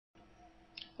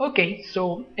Okay,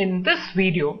 so in this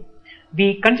video,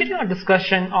 we continue our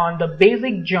discussion on the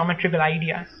basic geometrical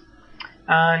ideas.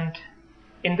 And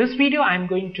in this video, I'm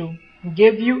going to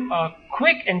give you a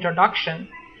quick introduction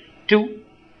to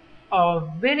a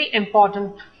very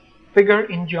important figure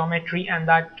in geometry, and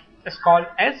that is called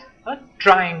as a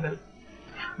triangle.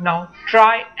 Now,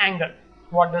 triangle.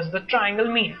 What does the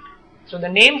triangle mean? So the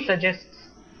name suggests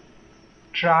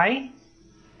triangle,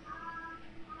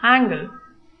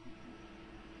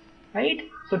 right?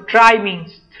 So tri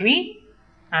means three,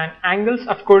 and angles,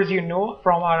 of course, you know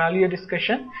from our earlier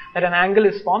discussion that an angle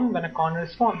is formed when a corner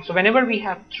is formed. So whenever we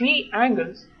have three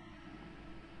angles,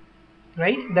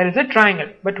 right, there is a triangle.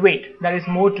 But wait, there is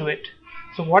more to it.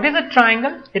 So what is a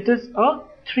triangle? It is a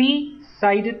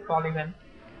three-sided polygon.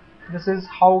 This is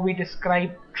how we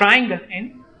describe triangle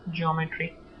in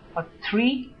geometry. A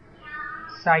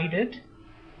three-sided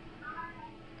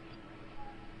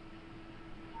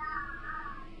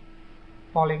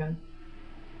polygon.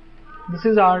 This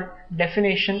is our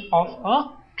definition of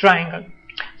a triangle.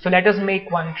 So let us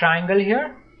make one triangle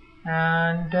here,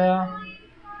 and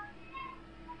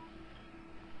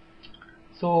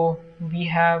so we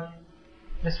have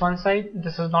this one side.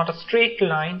 This is not a straight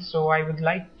line, so I would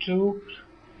like to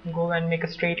go and make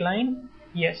a straight line.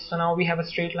 Yes, so now we have a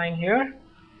straight line here.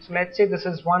 So let's say this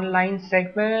is one line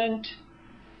segment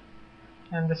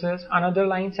and this is another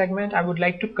line segment. I would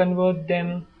like to convert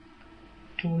them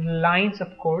to lines,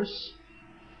 of course,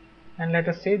 and let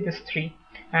us say this three,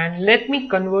 and let me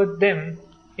convert them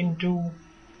into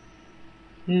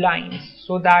lines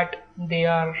so that they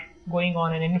are going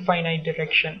on an infinite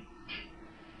direction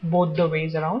both the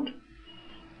ways around.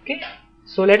 Okay,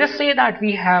 so let us say that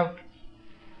we have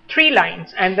three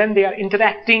lines and then they are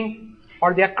interacting,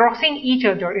 or they are crossing each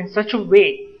other in such a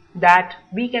way that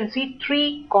we can see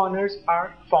three corners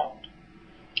are formed.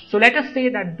 So let us say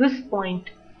that this point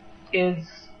is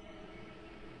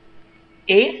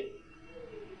A,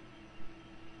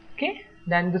 okay,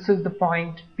 then this is the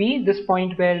point B, this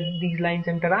point where these lines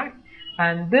interact,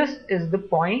 and this is the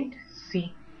point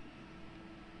C.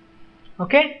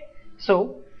 Okay,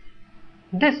 so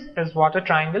this is what a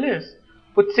triangle is.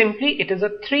 Put simply, it is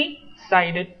a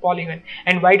three-sided polygon.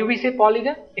 And why do we say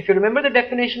polygon? If you remember the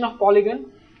definition of polygon,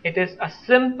 it is a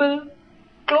simple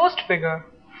closed figure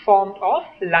formed of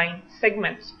line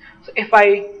segments. So if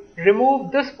I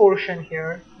remove this portion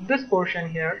here,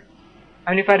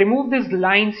 and if I remove these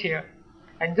lines here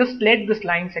and just let this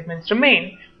line segments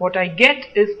remain, what I get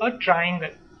is a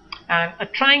triangle. And a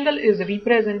triangle is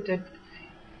represented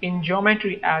in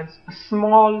geometry as a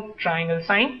small triangle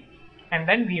sign, and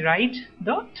then we write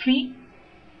the 3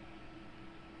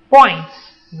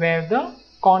 points where the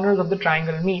corners of the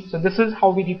triangle meet. So this is how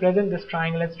we represent this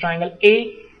triangle as triangle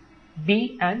A,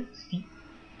 B and C.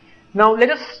 Now let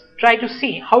us try to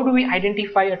see how do we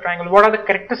identify a triangle. What are the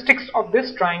characteristics of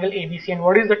this triangle ABC and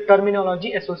what is the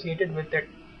terminology associated with it.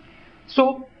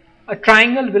 So a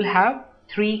triangle will have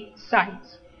three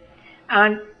sides,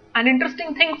 and an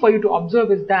interesting thing for you to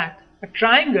observe is that a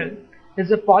triangle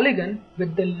is a polygon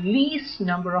with the least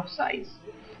number of sides.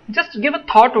 Just give a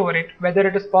thought over it, whether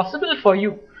it is possible for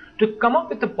you to come up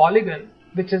with a polygon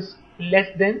which is less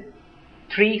than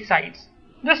 3 sides.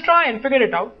 Just try and figure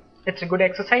it out. It's a good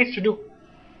exercise to do.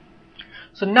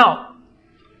 So now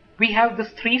we have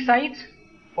these 3 sides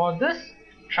for this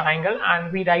triangle,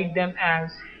 and we write them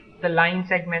as the line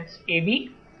segments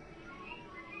AB,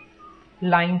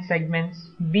 line segments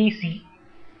BC,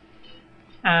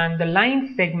 and the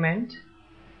line segment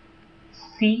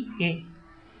CA.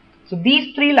 So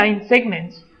these 3 line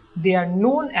segments, they are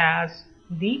known as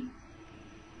the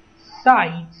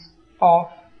sides of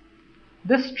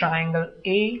this triangle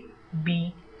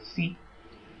ABC.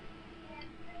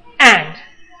 And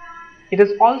it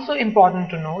is also important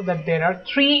to know that there are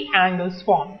 3 angles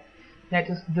formed. That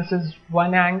is, this is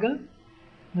one angle,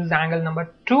 this is angle number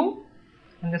 2,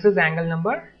 and this is angle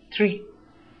number 3.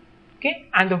 Okay,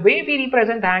 and the way we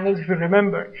represent angles, if you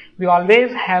remember, we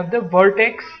always have the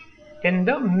vertex in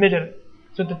the middle.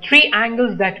 So the 3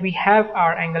 angles that we have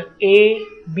are angle A,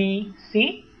 B,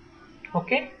 C.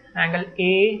 Okay, angle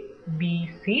A, B,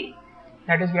 C.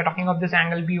 That is, we are talking of this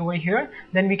angle B over here.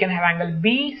 Then we can have angle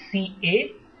B, C,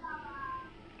 A.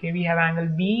 Okay, we have angle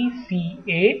B, C,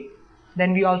 A.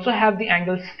 Then we also have the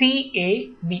angle C,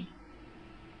 A, B.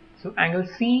 So angle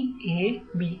C,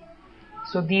 A, B.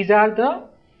 So these are the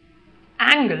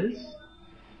angles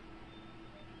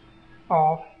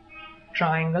of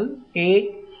triangle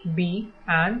A, B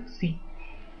and C.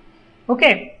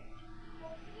 Okay.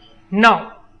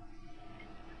 Now,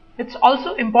 it's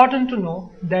also important to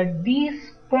know that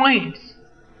these points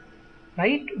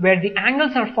right, where the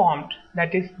angles are formed,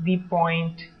 that is the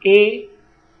point A,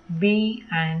 B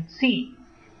and C,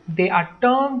 they are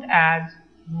termed as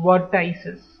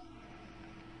vertices.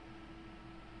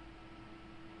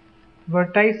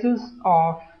 Vertices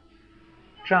of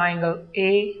triangle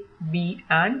A, B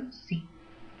and C.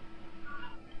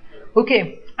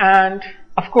 Okay, and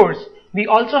of course we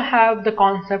also have the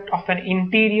concept of an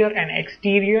interior and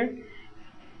exterior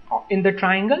in the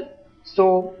triangle.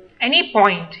 So any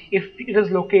point, if it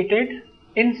is located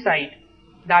inside,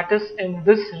 that is in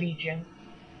this region,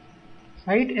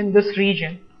 right, in this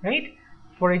region, right,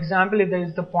 for example, if there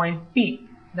is the point P,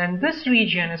 then this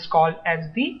region is called as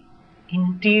the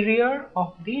interior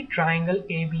of the triangle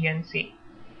AB and C.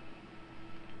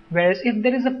 Whereas if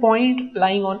there is a point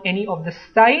lying on any of the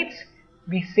sides,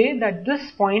 we say that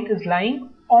this point is lying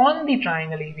on the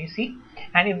triangle ABC,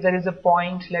 and if there is a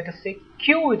point, let us say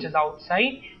Q, which is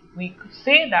outside, we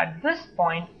say that this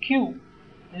point Q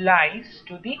lies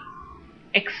to the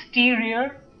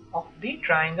exterior of the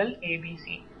triangle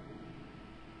ABC.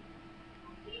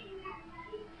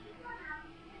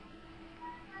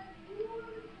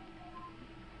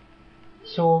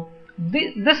 So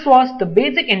this was the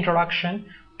basic introduction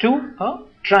to a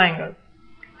triangle.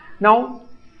 Now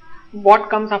what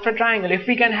comes after triangle? If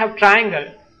we can have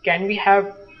triangle, can we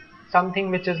have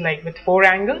something which is like with 4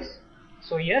 angles?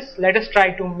 So yes, let us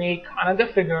try to make another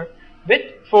figure with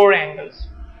 4 angles.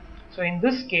 So in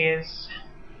this case,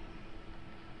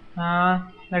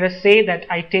 let us say that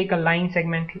I take a line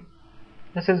segment.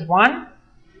 This is one.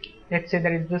 Let's say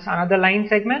there is this another line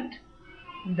segment.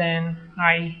 Then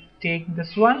I take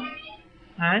this one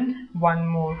and one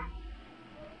more.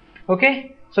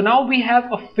 Okay, so now we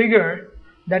have a figure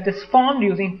that is formed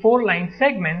using 4 line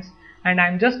segments, and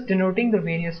I'm just denoting the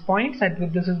various points at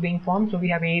which this is being formed. So we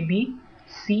have A, B,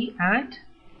 C and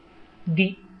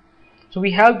D. So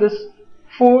we have this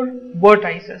 4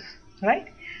 vertices, right?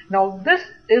 Now this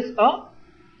is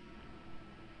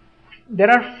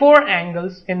there are 4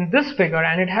 angles in this figure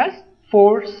and it has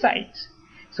 4 sides.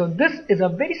 So this is a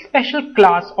very special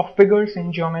class of figures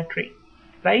in geometry,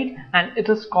 right? And it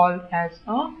is called as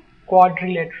a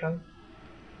quadrilateral.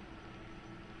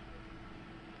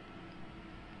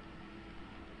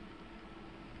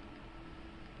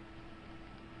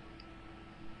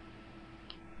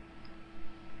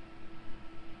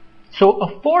 So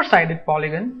a 4-sided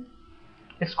polygon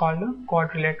is called a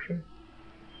quadrilateral.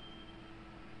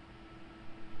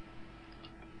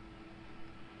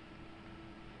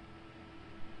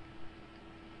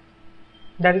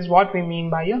 That is what we mean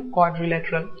by a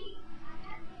quadrilateral.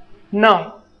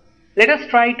 Now let us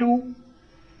try to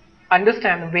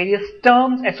understand the various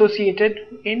terms associated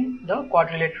in the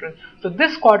quadrilateral. So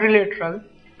this quadrilateral,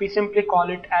 we simply call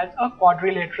it as a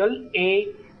quadrilateral A,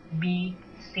 B,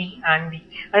 C and D.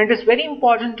 And it is very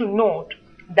important to note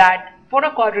that for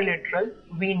a quadrilateral,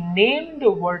 we name the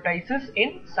vertices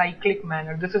in cyclic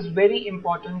manner. This is very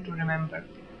important to remember.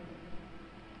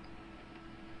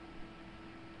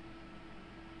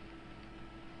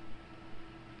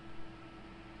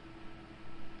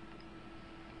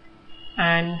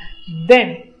 And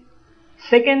then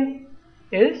second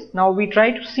is, now we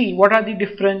try to see what are the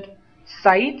different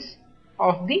sides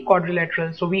of the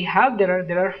quadrilateral. So we have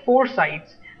there are 4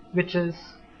 sides, which is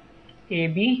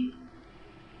AB,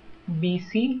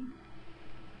 BC,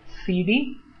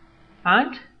 CD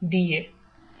and DA.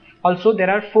 Also there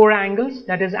are 4 angles,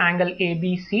 that is angle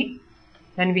ABC,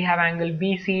 then we have angle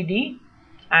BCD,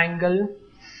 angle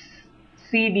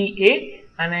CDA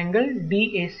and angle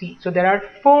DAC. So there are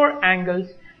 4 angles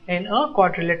in a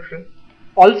quadrilateral.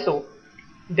 Also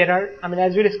there are,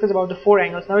 as we discussed about the 4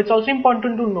 angles, now it's also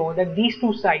important to know that these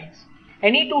 2 sides,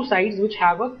 any 2 sides which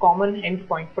have a common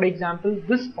endpoint, for example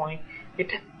this point,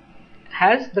 it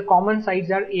has the common sides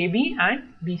are AB and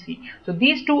BC. So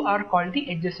these 2 are called the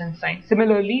adjacent sides.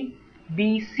 Similarly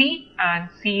BC and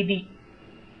CD,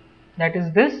 that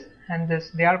is this and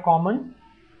this, they are common,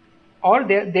 or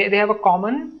they have a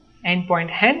common endpoint,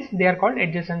 hence they are called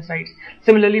adjacent sides.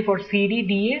 Similarly for CD,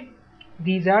 DA,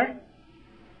 these are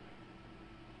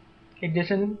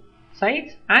adjacent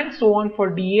sides, and so on for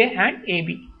DA and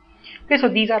AB. Okay, so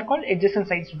these are called adjacent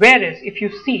sides. Whereas if you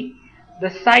see the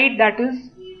side that is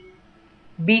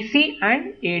BC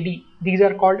and AD, these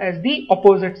are called as the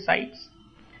opposite sides,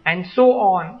 and so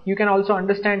on. You can also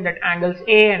understand that angles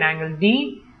A and angle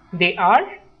D, they are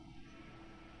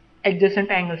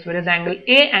adjacent angles, whereas angle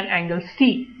A and angle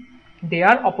C, they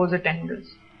are opposite angles.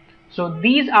 So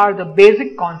these are the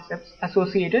basic concepts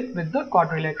associated with the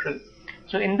quadrilateral.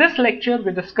 So in this lecture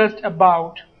we discussed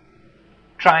about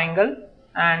triangle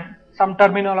and some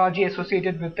terminology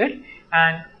associated with it,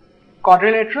 and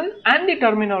quadrilateral and the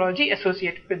terminology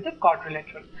associated with the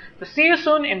quadrilateral. So see you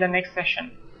soon in the next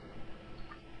session.